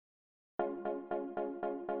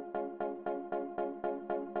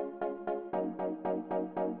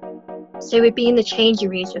So we'd be in the changing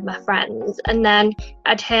rooms with my friends, and then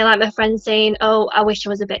I'd hear like my friends saying, oh, I wish I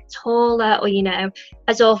was a bit taller, or, you know,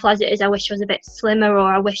 as awful as it is, I wish I was a bit slimmer,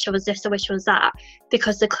 or I wish I was this, I wish I was that,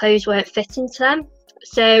 because the clothes weren't fitting to them.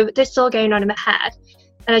 So this is all going on in my head.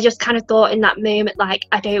 And I just kind of thought in that moment, like,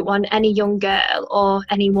 I don't want any young girl or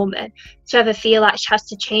any woman to ever feel like she has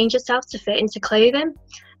to change herself to fit into clothing.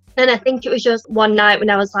 And I think it was just one night when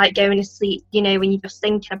I was like going to sleep, you know, when you're just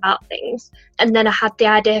thinking about things. And then I had the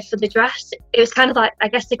idea for the dress. It was kind of like, I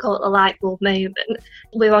guess they call it a light bulb moment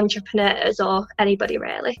with entrepreneurs or anybody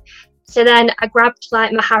really. So then I grabbed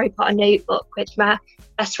like my Harry Potter notebook, which my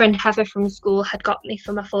best friend Heather from school had got me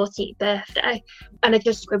for my 14th birthday. And I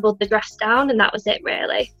just scribbled the dress down, and that was it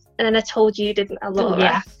really. And then I told you, didn't I, Laura?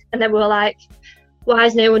 Yeah. And then we were like, why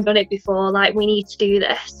has no one done it before? Like, we need to do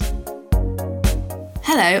this.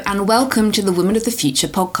 Hello and welcome to the Women of the Future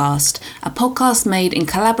podcast, a podcast made in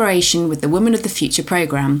collaboration with the Women of the Future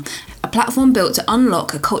programme, a platform built to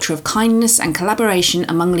unlock a culture of kindness and collaboration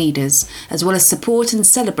among leaders, as well as support and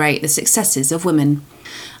celebrate the successes of women.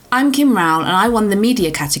 I'm Kim Rowell, and I won the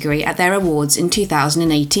media category at their awards in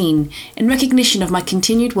 2018 in recognition of my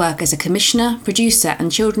continued work as a commissioner, producer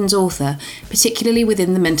and children's author, particularly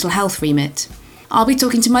within the mental health remit. I'll be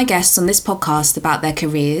talking to my guests on this podcast about their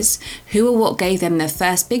careers, who or what gave them their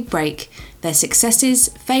first big break, their successes,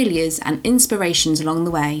 failures and inspirations along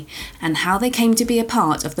the way, and how they came to be a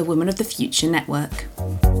part of the Women of the Future network.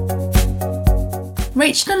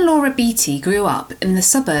 Rachel and Laura Beattie grew up in the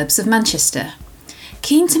suburbs of Manchester.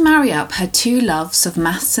 Keen to marry up her two loves of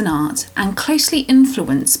maths and art, and closely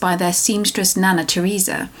influenced by their seamstress Nana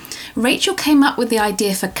Teresa, Rachel came up with the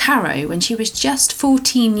idea for Caro when she was just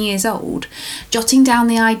 14 years old, jotting down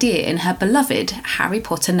the idea in her beloved Harry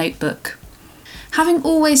Potter notebook. Having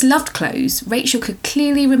always loved clothes, Rachel could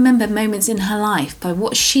clearly remember moments in her life by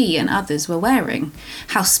what she and others were wearing,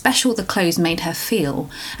 how special the clothes made her feel,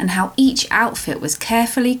 and how each outfit was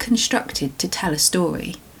carefully constructed to tell a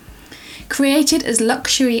story. Created as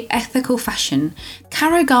luxury, ethical fashion,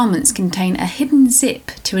 Caro garments contain a hidden zip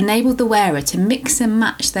to enable the wearer to mix and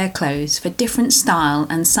match their clothes for different style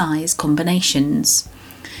and size combinations.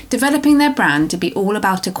 Developing their brand to be all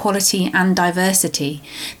about equality and diversity,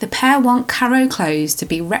 the pair want Caro clothes to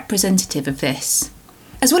be representative of this.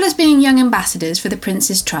 As well as being young ambassadors for the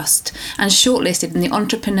Prince's Trust and shortlisted in the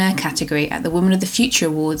Entrepreneur category at the Women of the Future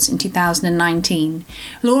Awards in 2019,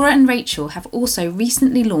 Laura and Rachel have also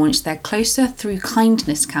recently launched their Closer Through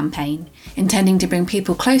Kindness campaign, intending to bring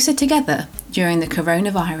people closer together during the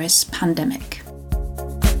coronavirus pandemic.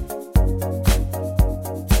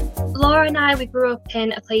 Laura and I, we grew up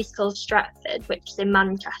in a place called Stretford, which is in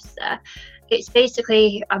Manchester. It's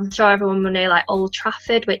basically, I'm sure everyone will know, like Old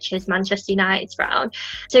Trafford, which is Manchester United's ground.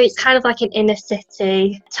 So it's kind of like an inner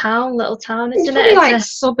city town, little town, isn't it? It's like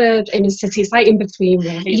suburb, inner city. It's like in between,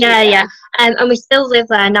 really. Yeah. And we still live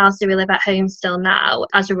there now, so we live at home still now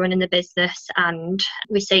as we're running the business, and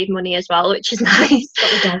we save money as well, which is nice.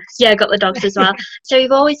 Got the dogs. Yeah, got the dogs as well. So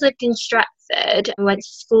we've always lived in Stretford. We went to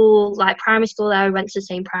school, like primary school there. We went to the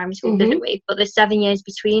same primary school, didn't we? But there's 7 years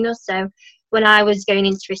between us, so when I was going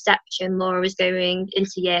into reception, Laura was going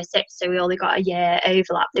into year 6, so we only got a year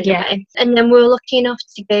overlap, didn't we? And then we were lucky enough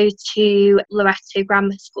to go to Loretto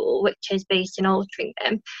Grammar School, which is based in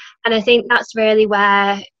Altrincham. And I think that's really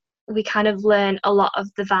where we kind of learn a lot of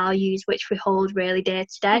the values which we hold really dear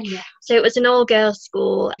today. Yeah. So it was an all-girls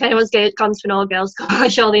school. If anyone's gone to an all-girls school, I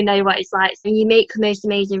surely know what it's like. So you make the most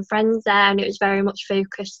amazing friends there, and it was very much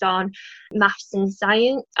focused on maths and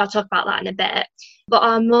science. I'll talk about that in a bit. But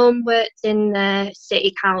our mum worked in the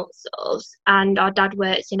city councils and our dad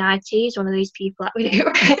works in IT. He's one of these people that we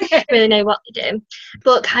don't really know what to do.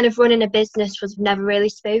 But kind of running a business was never really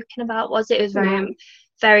spoken about, was it? It was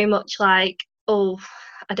very much like, oh,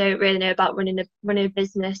 I don't really know about running a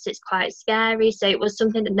business. It's quite scary. So it was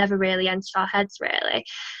something that never really entered our heads, really.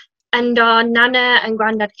 And our nana and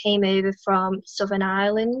granddad came over from Southern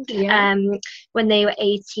Ireland when they were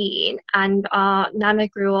 18. And our nana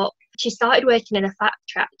grew up. She started working in a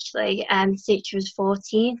factory actually since she was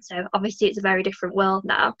 14. So obviously it's a very different world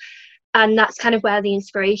now. And that's kind of where the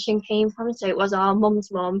inspiration came from. So it was our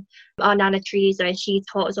mum's mum, our Nana Teresa, and she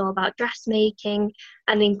taught us all about dressmaking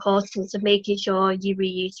and the importance of making sure you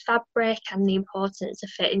reuse fabric and the importance of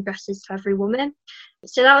fitting dresses to every woman.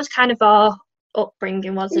 So that was kind of our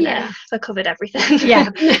upbringing, wasn't it? I covered everything. Yeah.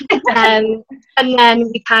 And then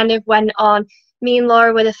we kind of went on. Me and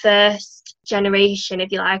Laura were the first generation,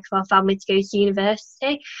 if you like, of our family to go to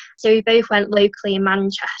university. So we both went locally in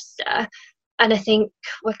Manchester. And I think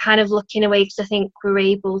we're kind of looking away because I think we're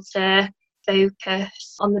able to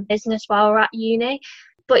focus on the business while we're at uni.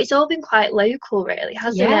 But it's all been quite local, really,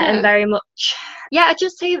 hasn't it? Yeah. And very much, yeah, I'd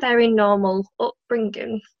just say very normal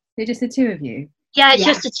upbringing. They're just the two of you. Yeah, it's Yeah.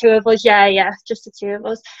 just the two of us. Yeah, just the two of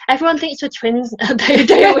us. Everyone thinks we're twins, though,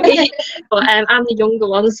 don't we? But I'm the younger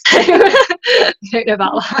one, so I don't know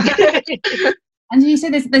about that. And you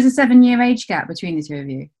said there's a 7-year age gap between the two of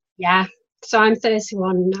you? Yeah. So I'm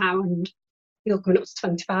 31 now, and you're going up to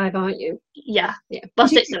 25, aren't you? Yeah. Well,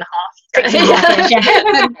 6.5. 6.5, yeah.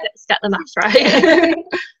 Let's get the maths right.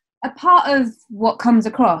 A part of what comes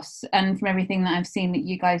across, and from everything that I've seen that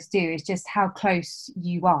you guys do, is just how close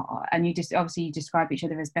you are. And you just, obviously you describe each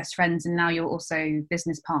other as best friends, and now you're also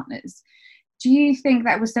business partners. Do you think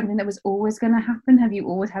that was something that was always going to happen? Have you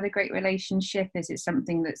always had a great relationship? Is it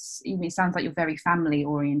something that's, it sounds like you're very family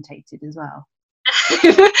orientated as well?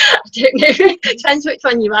 I don't know. Depends which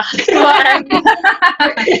one you ask. But,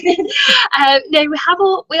 no,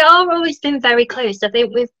 we are always been very close. I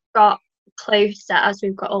think we've got closer as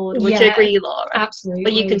we've got older. Would you agree, Laura? Absolutely.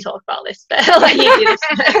 But you can talk about this bit. Like you do this.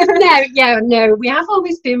 No. We have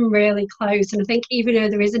always been really close, and I think even though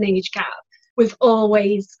there is an age gap, we've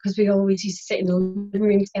always, because we always used to sit in the living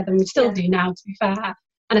room together, and we still do now, to be fair.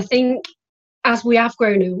 And I think as we have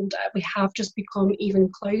grown older, we have just become even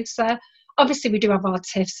closer. Obviously, we do have our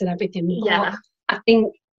tiffs and everything, but I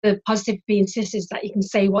think the positive of being sisters is that you can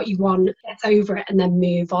say what you want, get over it, and then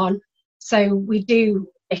move on. So we do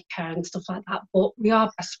bicker and stuff like that, but we are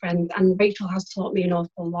best friends, and Rachel has taught me an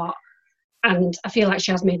awful lot, and I feel like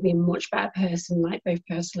she has made me a much better person, like both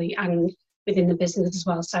personally and within the business as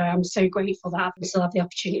well. So I'm so grateful that I still have the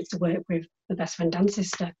opportunity to work with the best friend and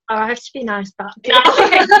sister. Oh, I have to be nice back.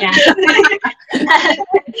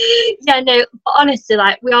 No, honestly,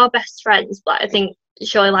 like, we are best friends, but I think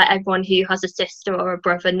surely like everyone who has a sister or a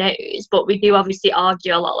brother knows, but we do obviously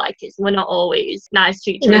argue a lot, like we're not always nice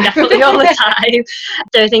to each other definitely all the time.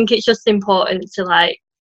 So I think it's just important to like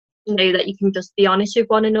know that you can just be honest with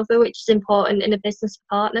one another, which is important in a business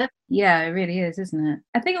partner. Yeah, it really is, isn't it?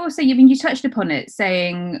 I think also, you touched upon it,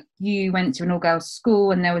 saying you went to an all-girls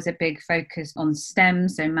school and there was a big focus on STEM,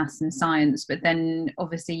 so maths and science, but then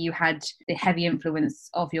obviously you had the heavy influence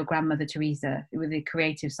of your grandmother Teresa with the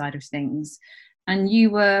creative side of things. And you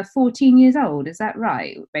were 14 years old, is that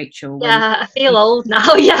right, Rachel? Yeah, I feel old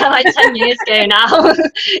now. Yeah, like 10 years ago now.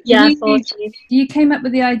 Yeah, 14. You came up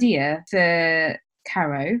with the idea for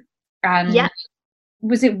Caro, and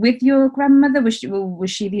was it with your grandmother? Was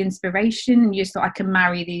she the inspiration, and you just thought, I can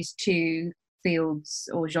marry these two fields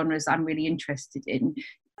or genres that I'm really interested in?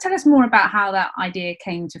 Tell us more about how that idea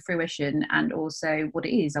came to fruition, and also what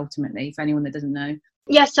it is ultimately, for anyone that doesn't know.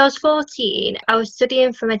 Yeah, so I was 14. I was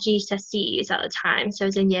studying for my GCSEs at the time, so I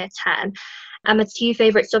was in year 10. And my two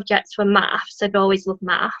favourite subjects were maths. I'd always loved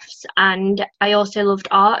maths, and I also loved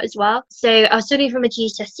art as well. So I was studying for my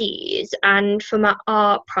GCSEs, and for my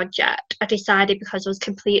art project, I decided, because I was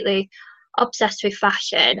completely obsessed with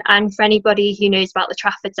fashion, and for anybody who knows about the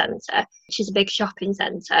Trafford Centre, which is a big shopping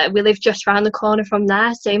centre, we live just around the corner from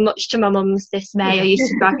there, so much to my mum's dismay, I used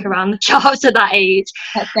to drag around the shops at that age.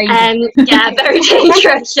 Yeah, very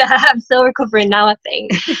dangerous. Yeah, I'm still recovering now, I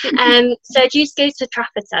think. So I used to go to the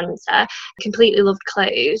Trafford Centre, completely loved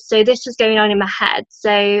clothes, so this was going on in my head. So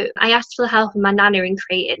I asked for the help of my nana in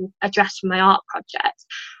creating a dress for my art project.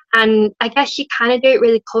 And I guess you kind of don't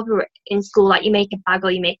really cover it in school, like you make a bag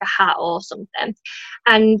or you make a hat or something.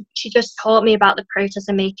 And she just taught me about the process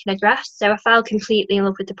of making a dress. So I fell completely in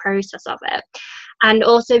love with the process of it. And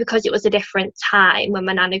also because it was a different time when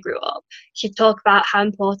my nana grew up, she'd talk about how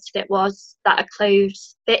important it was that a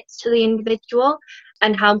clothes fits to the individual,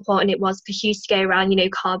 and how important it was, because she used to go around,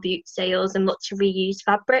 car boot sales and look to reuse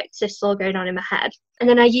fabrics. This is all going on in my head. And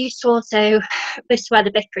then I used to also, this is where the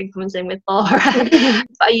bickering comes in with Laura, but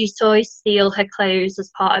I used to always steal her clothes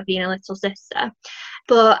as part of being a little sister.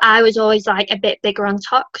 But I was always like a bit bigger on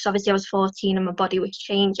top, because obviously I was 14 and my body was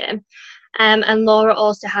changing. And Laura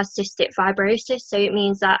also has cystic fibrosis, so it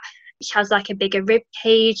means that she has like a bigger rib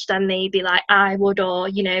cage than maybe like I would, or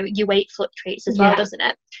your weight fluctuates as well, doesn't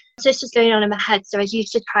it? So it's just going on in my head. So I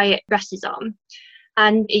used to try dresses on,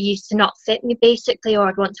 and it used to not fit me basically, or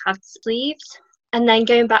I'd want to have sleeves. And then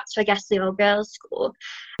going back to, I guess, the old girls' school,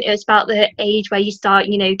 it was about the age where you start,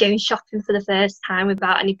 going shopping for the first time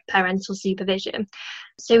without any parental supervision.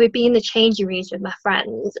 So we'd be in the changing rooms with my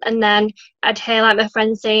friends, and then I'd hear like my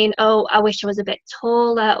friends saying, oh, I wish I was a bit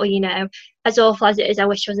taller, or, as awful as it is, I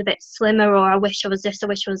wish I was a bit slimmer, or I wish I was this, I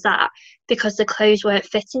wish I was that, because the clothes weren't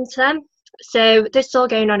fitting to them. So this is all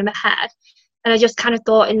going on in my head. And I just kind of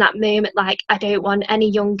thought in that moment, like, I don't want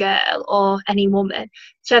any young girl or any woman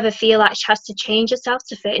to ever feel like she has to change herself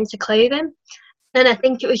to fit into clothing. And I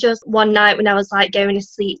think it was just one night when I was like going to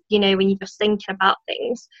sleep, you know, when you're just thinking about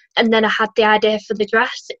things. And then I had the idea for the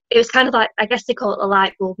dress. It was kind of like, I guess they call it a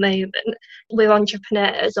light bulb moment with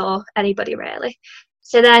entrepreneurs or anybody really.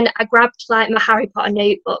 So then I grabbed like my Harry Potter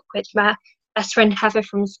notebook, which my best friend Heather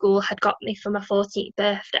from school had got me for my 14th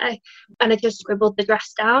birthday. And I just scribbled the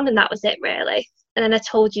dress down and that was it really. And then I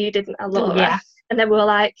told you, didn't I, Laura? Yeah. And then we were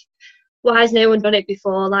like, why has no one done it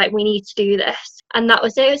before? Like, we need to do this. And that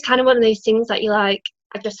was it. It was kind of one of those things that you're like,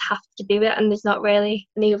 I just have to do it, and there's not really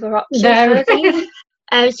any other option.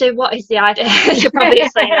 No. So what is the idea? You'll probably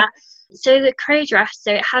say that. So the crow dress,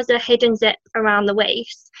 so it has a hidden zip around the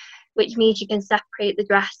waist, which means you can separate the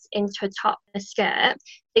dress into a top and a skirt.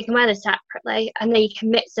 You can wear them separately, and then you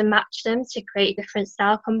can mix and match them to create different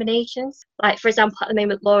style combinations. Like, for example, at the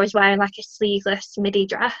moment, Laura's wearing like a sleeveless midi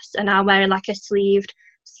dress, and I'm wearing like a sleeved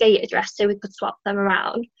skater dress, so we could swap them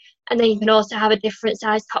around. And then you can also have a different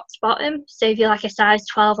size top to bottom. So if you're like a size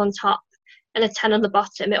 12 on top and a 10 on the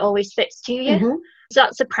bottom, it always fits to you. Mm-hmm. So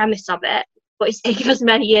that's the premise of it. But it's taken us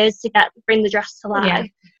many years to bring the dress to life. Yeah.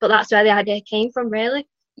 But that's where the idea came from, really.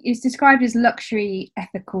 It's described as luxury,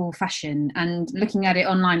 ethical fashion, and looking at it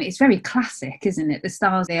online, it's very classic, isn't it? The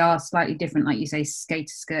styles, they are slightly different, like you say, skater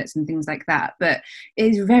skirts and things like that, but it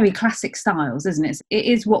is very classic styles, isn't it? It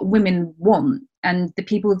is what women want, and the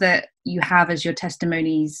people that you have as your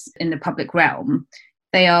testimonies in the public realm,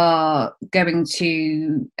 they are going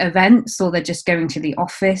to events or they're just going to the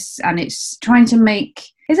office, and it's trying to make,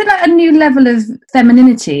 is it like a new level of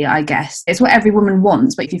femininity, I guess? It's what every woman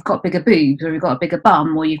wants, but if you've got bigger boobs or you've got a bigger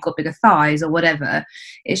bum or you've got bigger thighs or whatever,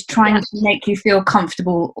 it's trying to make you feel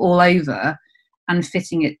comfortable all over and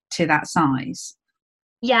fitting it to that size.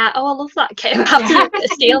 Yeah, I love that, Kim. I have to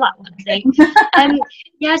steal that one thing.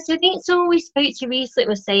 So I think someone we spoke to recently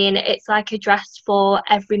was saying it's like a dress for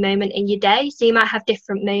every moment in your day. So you might have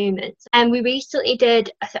different moments. And we recently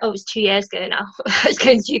did, it was 2 years ago now, it's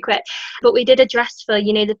going too quick, but we did a dress for,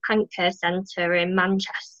 you know, the Pankhurst Centre in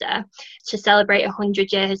Manchester to celebrate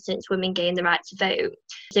 100 years since women gained the right to vote.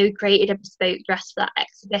 So we created a bespoke dress for that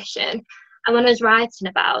exhibition. And when I was writing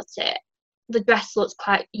about it, the dress looks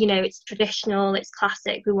quite, you know, it's traditional, it's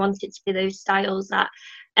classic. We want it to be those styles that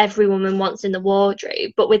every woman wants in the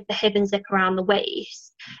wardrobe, but with the hidden zip around the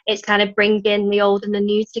waist, it's kind of bringing the old and the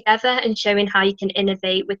new together and showing how you can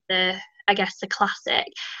innovate with the, I guess, the classic.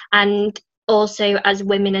 And also as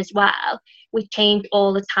women as well, we change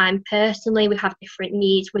all the time personally. We have different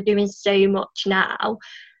needs. We're doing so much now,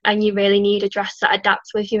 and you really need a dress that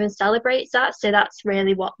adapts with you and celebrates that. So that's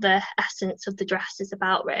really what the essence of the dress is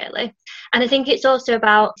about, really. And I think it's also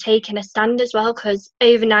about taking a stand as well, because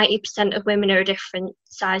over 90% of women are a different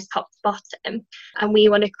size top to bottom, and we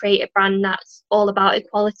want to create a brand that's all about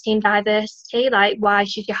equality and diversity. Like, why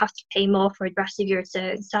should you have to pay more for a dress if you're a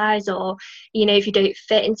certain size, or, you know, if you don't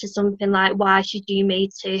fit into something, like, why should you made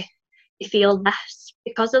to feel less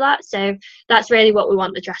because of that? So that's really what we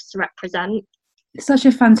want the dress to represent. Such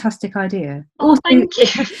a fantastic idea. Oh, also, thank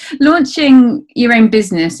you. Launching your own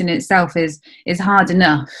business in itself is hard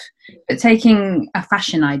enough, but taking a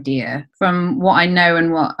fashion idea, from what I know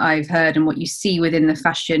and what I've heard and what you see within the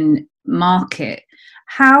fashion market,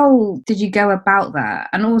 how did you go about that?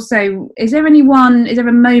 And also, is there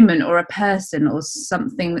a moment or a person or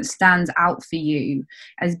something that stands out for you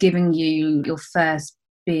as giving you your first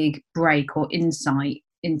big break or insight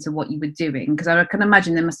into what you were doing? Because I can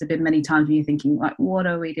imagine there must have been many times when you're thinking, like, what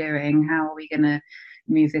are we doing? How are we going to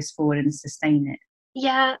move this forward and sustain it?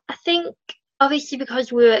 Yeah, I think obviously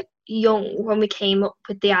because we were young when we came up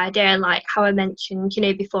with the idea, and like how I mentioned, you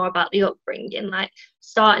know, before about the upbringing, like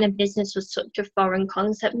starting a business was such a foreign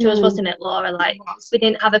concept to us, wasn't it, Laura? Like, we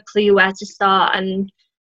didn't have a clue where to start, and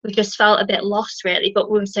we just felt a bit lost, really,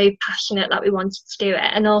 but we were so passionate that we wanted to do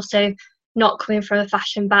it. And also, not coming from a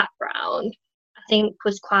fashion background, I think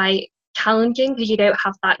was quite challenging because you don't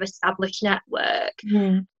have that established network.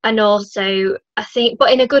 And also, I think,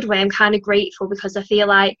 but in a good way, I'm kind of grateful, because I feel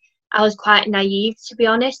like I was quite naive, to be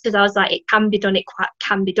honest, because I was like, it can be done,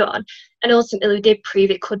 can be done. And ultimately we did prove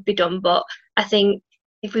it could be done. But I think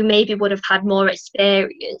if we maybe would have had more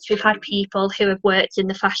experience, we've had people who have worked in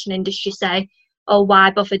the fashion industry say, oh,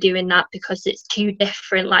 why bother doing that, because it's too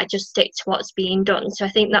different, like, just stick to what's being done. So I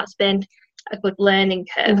think that's been a good learning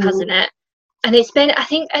curve, hasn't it? And it's been, I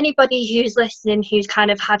think anybody who's listening who's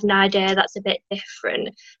kind of had an idea that's a bit different,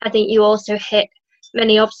 I think you also hit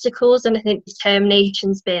many obstacles, and I think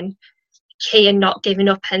determination's been key and not giving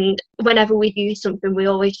up. And whenever we do something, we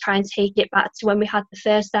always try and take it back to when we had the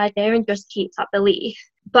first idea and just keep that belief.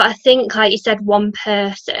 But I think, like you said, one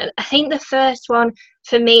person. I think the first one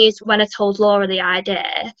for me is when I told Laura the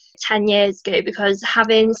idea 10 years ago, because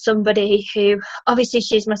having somebody who, obviously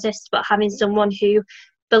she's my sister, but having someone who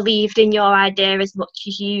believed in your idea as much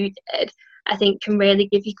as you did, I think can really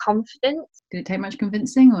give you confidence. Did it take much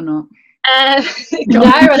convincing or not? No,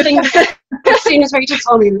 I think as soon as Rachel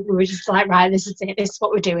told me, we were just like, right, this is it, this is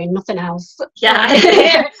what we're doing, nothing else. Yeah, absolutely.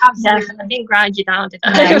 Yeah, I didn't grind you down, did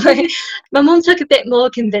I? My mum took a bit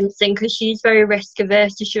more convincing because she's very risk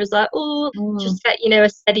averse, so she was like, oh, just get, a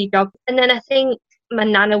steady job. And then I think my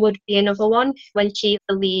nana would be another one, when she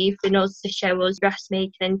believed in us to show us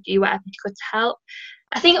dressmaking and do whatever she could to help.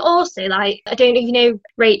 I think also, like, I don't know if you know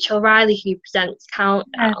Rachel Riley, who presents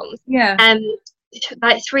Countdown. Yeah.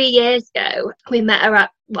 Like 3 years ago, we met her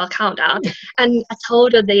at Countdown, and I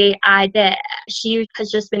told her the idea. She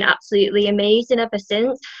has just been absolutely amazing ever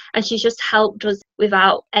since, and she's just helped us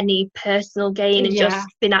without any personal gain, and just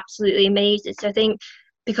been absolutely amazing. So I think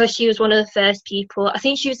because she was one of the first people, I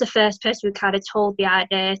think she was the first person we kind of told the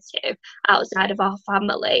idea to outside of our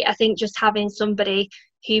family. I think just having somebody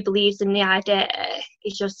who believes in the idea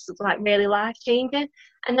is just like really life-changing.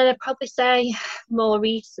 And then I'd probably say more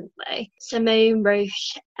recently, Simone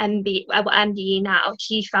Roche, MBE now,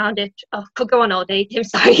 she founded, could go on all day, Tim,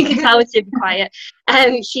 sorry, you can tell her to be quiet.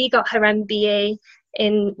 She got her MBA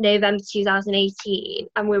in November 2018,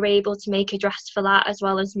 and we were able to make a dress for that, as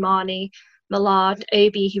well as Marnie Millard,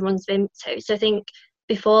 Obi, who runs Vimto. So I think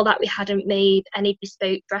before that we hadn't made any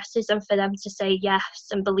bespoke dresses, and for them to say yes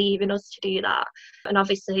and believe in us to do that. And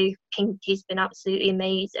obviously Pinky's been absolutely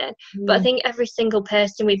amazing. But I think every single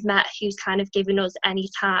person we've met who's kind of given us any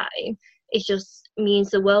time, it just means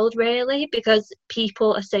the world, really, because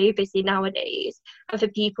people are so busy nowadays. And for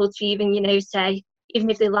people to even, say, even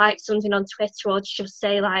if they like something on Twitter, or to just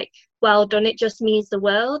say like, well done, it just means the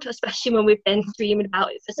world, especially when we've been dreaming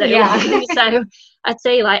about it for so long. So I'd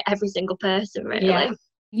say like every single person, really. Yeah.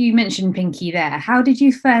 You mentioned Pinky there. How did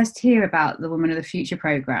you first hear about the Women of the Future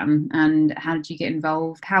programme, and how did you get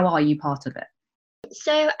involved? How are you part of it?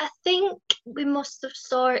 So I think we must have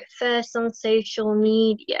saw it first on social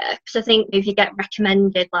media, because I think if you get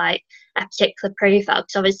recommended like a particular profile,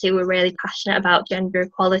 because obviously we're really passionate about gender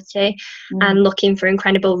equality and looking for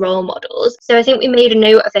incredible role models. So I think we made a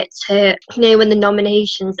note of it to, when the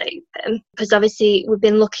nominations open, because obviously we've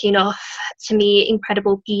been lucky enough to meet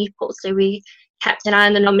incredible people. So we kept an eye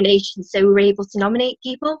on the nominations, so we were able to nominate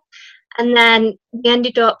people. And then we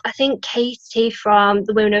ended up, I think Katie from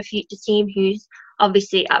the Women of the Future team, who's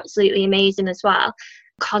obviously absolutely amazing as well,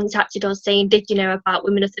 contacted us saying, did you know about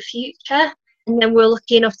Women of the Future? And then we're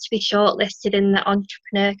lucky enough to be shortlisted in the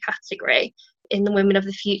entrepreneur category in the Women of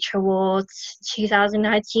the Future Awards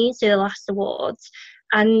 2019, so the last awards.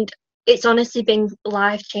 And it's honestly been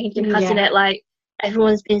life-changing, hasn't it? Like,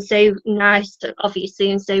 everyone's been so nice,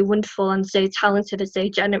 obviously, and so wonderful and so talented and so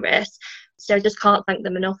generous. So I just can't thank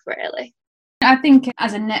them enough, really. I think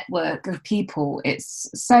as a network of people, it's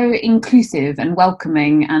so inclusive and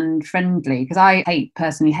welcoming and friendly, because I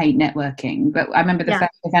personally hate networking, but I remember the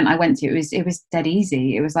first event I went to, it was dead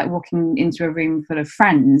easy. It was like walking into a room full of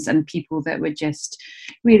friends and people that were just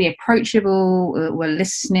really approachable, were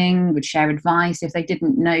listening, would share advice. If they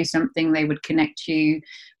didn't know something, they would connect you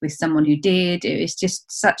with someone who did. It was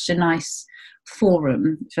just such a nice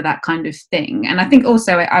forum for that kind of thing. And I think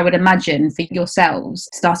also, I would imagine for yourselves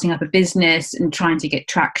starting up a business and trying to get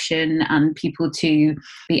traction and people to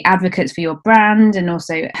be advocates for your brand and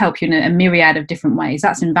also help you in a myriad of different ways,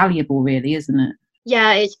 that's invaluable, really, isn't it?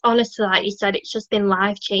 Yeah, it's honestly, like you said, it's just been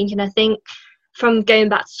life-changing. I think from going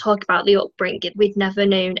back to talk about the upbringing, we'd never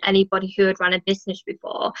known anybody who had run a business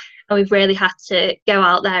before, and we've really had to go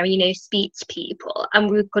out there and speak to people, and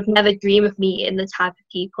we could never dream of meeting the type of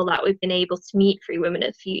people that we've been able to meet through Women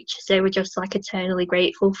of the Future. So we're just like eternally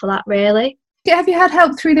grateful for that, really. Have you had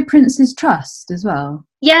help through the Prince's Trust as well?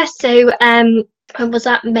 Yeah, so was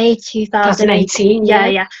that May 2018?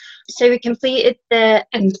 Yeah. So we completed the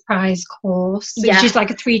enterprise course, which is like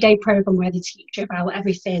a 3-day program where they teach you about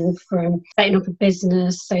everything from setting up a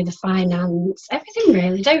business, so the finance, everything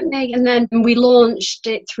really, don't they? And then we launched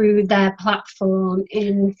it through their platform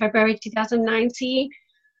in February 2019.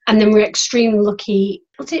 And then we're extremely lucky,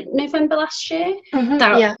 was it November last year,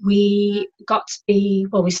 that we got to be,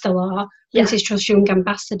 well, we still are, Prince's Trust Young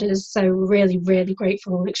Ambassadors. So really, really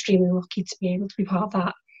grateful and extremely lucky to be able to be part of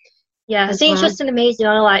that. Yeah, I think it's just an amazing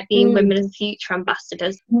honour, like being Women of the Future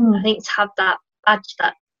ambassadors. I think to have that badge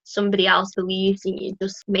that somebody else believes in you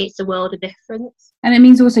just makes the world a difference. And it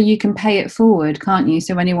means also you can pay it forward, can't you?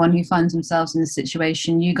 So anyone who finds themselves in the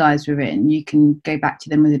situation you guys were in, you can go back to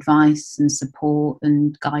them with advice and support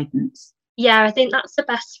and guidance. Yeah, I think that's the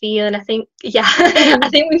best feeling. I think, yeah, I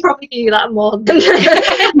think we probably do that more than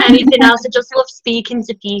anything else. I just love speaking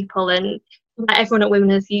to people, and like everyone at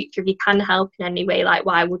Women of the Future, if you can help in any way, like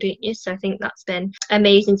why wouldn't you? So I think that's been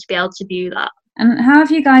amazing to be able to do that. And how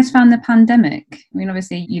have you guys found the pandemic? I mean,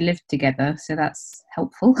 obviously you lived together, so that's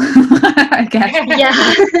helpful, I guess. Yeah,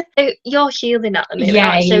 so you're shielding at the moment, Yeah,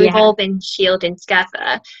 right? So we've yeah. all been shielding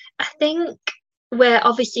together. I think we're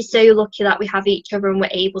obviously so lucky that we have each other and we're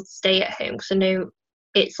able to stay at home, because I know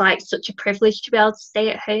it's like such a privilege to be able to stay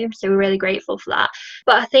at home, so we're really grateful for that.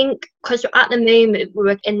 But I think because at the moment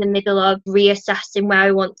we're in the middle of reassessing where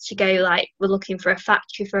we want to go, like we're looking for a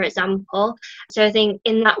factory, for example. So I think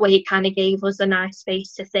in that way it kind of gave us a nice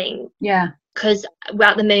space to think. Yeah. Because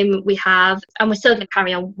at the moment we have, and we're still going to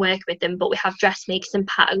carry on working with them, but we have dressmakers and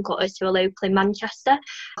pattern cutters who are local in Manchester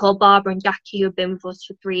called Barbara and Jackie, who have been with us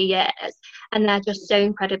for 3 years, and they're just so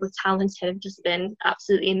incredibly talented, have just been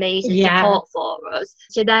absolutely amazing support for us.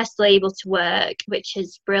 So they're still able to work, which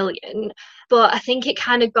is brilliant. But I think it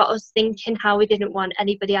kind of got us thinking how we didn't want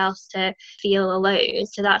anybody else to feel alone.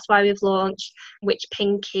 So that's why we've launched Which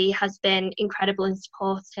Pinky has been incredible in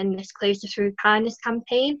supporting this Closer Through Kindness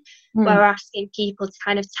campaign, where we're asking people to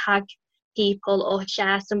kind of tag people or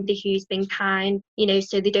share somebody who's been kind, you know,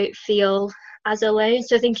 so they don't feel as alone.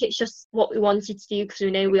 So I think it's just what we wanted to do, because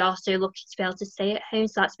we know we are so lucky to be able to stay at home.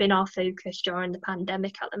 So that's been our focus during the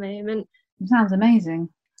pandemic at the moment. Sounds amazing.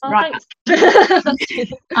 Oh, right.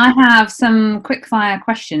 Thanks. I have some quick fire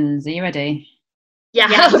questions. Are you ready?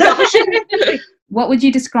 Yeah. What would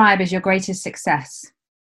you describe as your greatest success?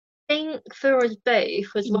 I think for us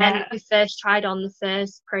both was when we first tried on the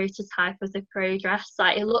first prototype of the Crow dress.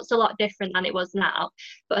 Like, it looks a lot different than it was now,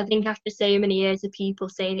 but I think after so many years of people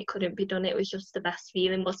saying it couldn't be done, it was just the best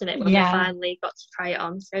feeling, wasn't it, when we finally got to try it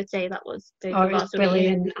on. So I'd say that was both of us.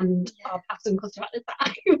 Brilliant. And our pattern cutter at the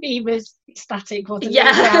time, he was ecstatic, wasn't he?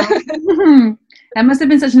 Yeah. It must have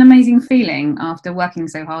been such an amazing feeling after working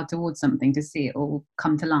so hard towards something to see it all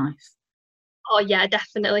come to life. Oh yeah,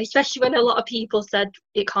 definitely, especially when a lot of people said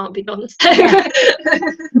it can't be done. So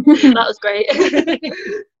that was great.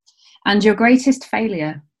 And your greatest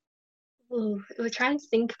failure? Ooh, we're trying to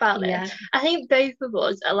think about this. I think both of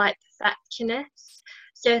us are like perfectionists.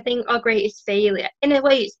 So I think our greatest failure, in a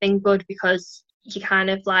way it's been good, because you kind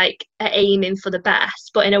of like are aiming for the best,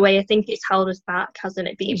 but in a way I think it's held us back, hasn't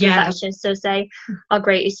it, being perfectionist? So say our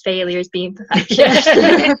greatest failure is being perfectionist.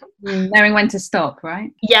 Knowing when to stop, right?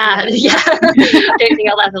 Yeah. I don't think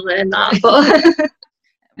I'll ever learn that, but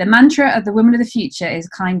the mantra of the Women of the Future is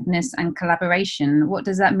kindness and collaboration. What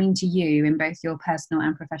does that mean to you in both your personal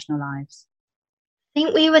and professional lives? I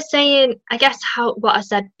think we were saying, I guess what I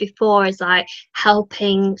said before is like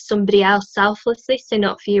helping somebody else selflessly, so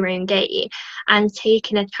not for your own gain, and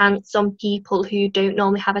taking a chance on people who don't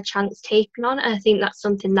normally have a chance taken on. And I think that's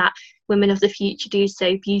something that Women of the Future do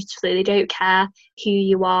so beautifully. They don't care who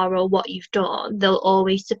you are or what you've done. They'll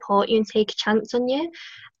always support you and take a chance on you.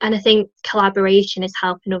 And I think collaboration is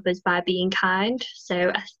helping others by being kind. So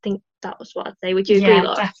I think that was what I'd say. Would you agree,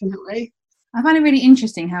 Laura? Yeah, definitely. I find it really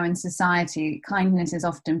interesting how in society kindness is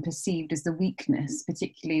often perceived as the weakness,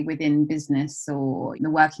 particularly within business or the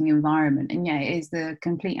working environment. And it is the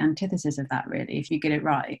complete antithesis of that, really, if you get it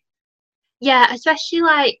right. Yeah, especially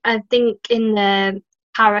like I think in the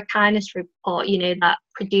Para Kindness report, you know, that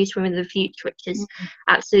produced Women of the Future, which is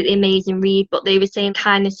absolutely amazing read, but they were saying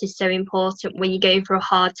kindness is so important when you're going through a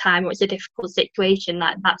hard time or it's a difficult situation.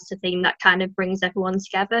 Like, that's the thing that kind of brings everyone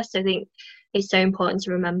together. So I think it's so important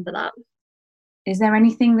to remember that. Is there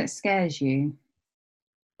anything that scares you?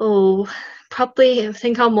 Oh, probably, I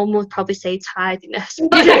think our mum would probably say tidiness.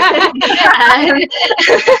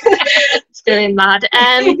 It's feeling mad.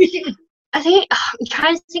 I think I'm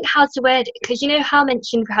trying to think how to word it, because you know how I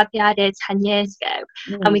mentioned we had the idea 10 years ago,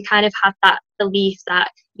 and we kind of had that belief that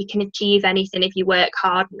you can achieve anything if you work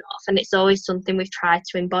hard enough, and it's always something we've tried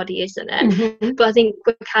to embody, isn't it? But I think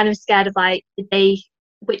we're kind of scared of like the day,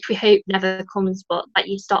 which we hope never comes, but that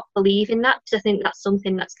you stop believing that, because I think that's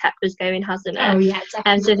something that's kept us going, hasn't it? Oh yeah, definitely.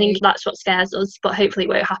 And so I think that's what scares us, but hopefully it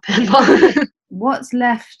won't happen. What's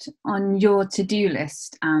left on your to-do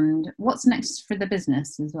list, and what's next for the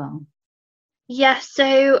business as well? Yeah,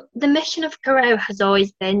 so the mission of Crow has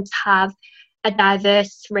always been to have a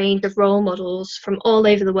diverse range of role models from all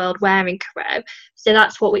over the world wearing Crow. So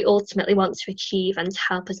that's what we ultimately want to achieve, and to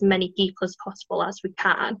help as many people as possible as we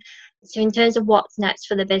can. So in terms of what's next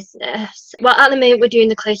for the business, well, at the moment we're doing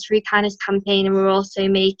the Close Through Kindness campaign, and we're also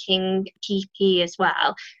making TP as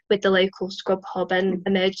well with the local Scrub Hub and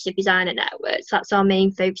Emergency Designer Network. So that's our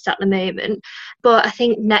main focus at the moment. But I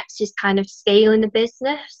think next is kind of scaling the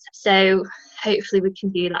business. So hopefully we can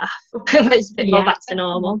do that when it's a bit more back to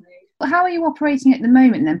normal. How are you operating at the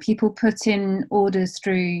moment then? People put in orders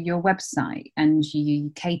through your website and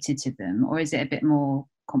you cater to them, or is it a bit more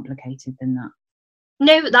complicated than that?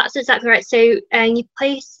 No, that's exactly right. So you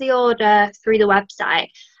place the order through the website,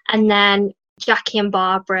 and then Jackie and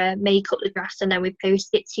Barbara make up the dress and then we post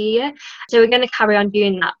it to you. So we're going to carry on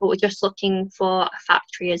doing that, but we're just looking for a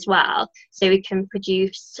factory as well so we can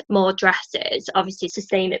produce more dresses, obviously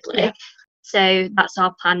sustainably. Yeah. So that's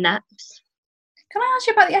our plan next. Can I ask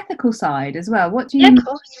you about the ethical side as well? What do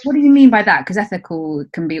you mean by that? Because ethical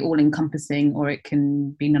can be all encompassing or it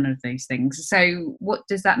can be none of those things. So what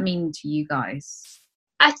does that mean to you guys?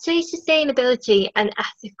 I'd say sustainability and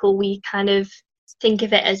ethical, we kind of think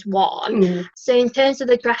of it as one. So in terms of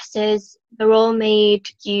the dresses, they're all made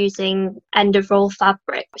using end of roll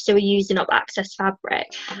fabric, so we're using up excess fabric,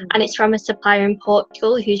 and it's from a supplier in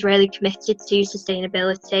Portugal who's really committed to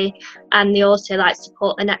sustainability, and they also like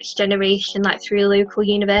support the next generation like through a local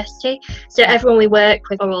university. So everyone we work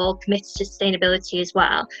with are all committed to sustainability as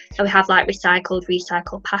well, and we have like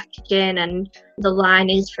recycled packaging, and the line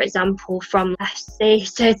is, for example, from FSC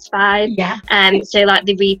certified, so like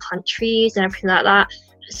they replant trees and everything like that.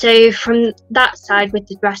 So from that side, with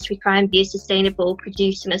the dress, we try and be as sustainable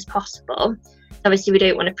producing as possible. Obviously, we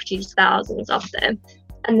don't want to produce thousands of them.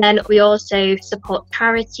 And then we also support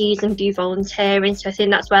charities and do volunteering. So I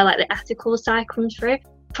think that's where like the ethical side comes through.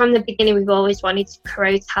 From the beginning, we've always wanted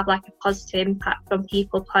Crow to have like a positive impact on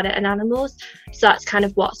people, planet and animals. So that's kind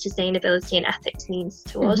of what sustainability and ethics means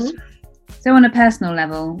to us. So on a personal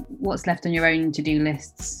level, what's left on your own to-do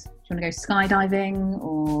lists? Do you want to go skydiving,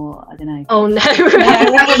 or I don't know? Oh no!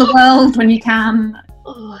 Travel the world when you can.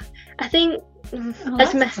 Oh, I think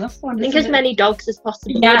as many dogs as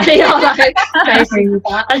possible. Yeah, I agree with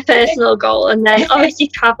that. A personal goal, and then obviously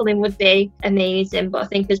traveling would be amazing. But I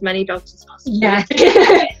think as many dogs as possible. Yeah,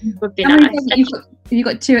 would be nice. You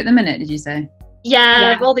got 2 at the minute? Did you say?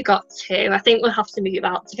 Yeah, I've only got 2. I think we'll have to move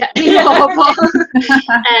out to get more.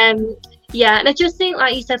 Yeah, and I just think,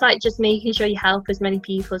 like you said, like just making sure you help as many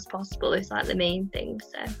people as possible is like the main thing.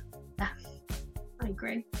 So, yeah, I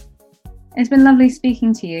agree. It's been lovely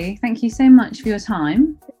speaking to you. Thank you so much for your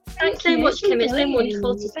time. Thanks so much, Kim. It's been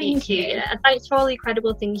wonderful to speak to you. And thanks for all the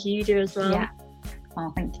incredible things you do as well. Yeah. Oh,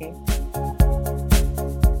 thank you.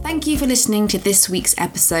 Thank you for listening to this week's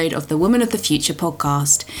episode of the Women of the Future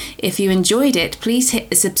podcast. If you enjoyed it, please hit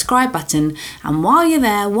the subscribe button, and while you're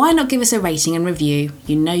there, why not give us a rating and review?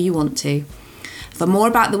 You know you want to. For more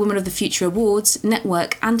about the Women of the Future Awards,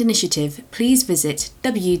 network and initiative, please visit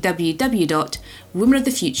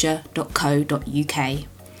www.womenofthefuture.co.uk.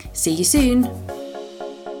 See you soon.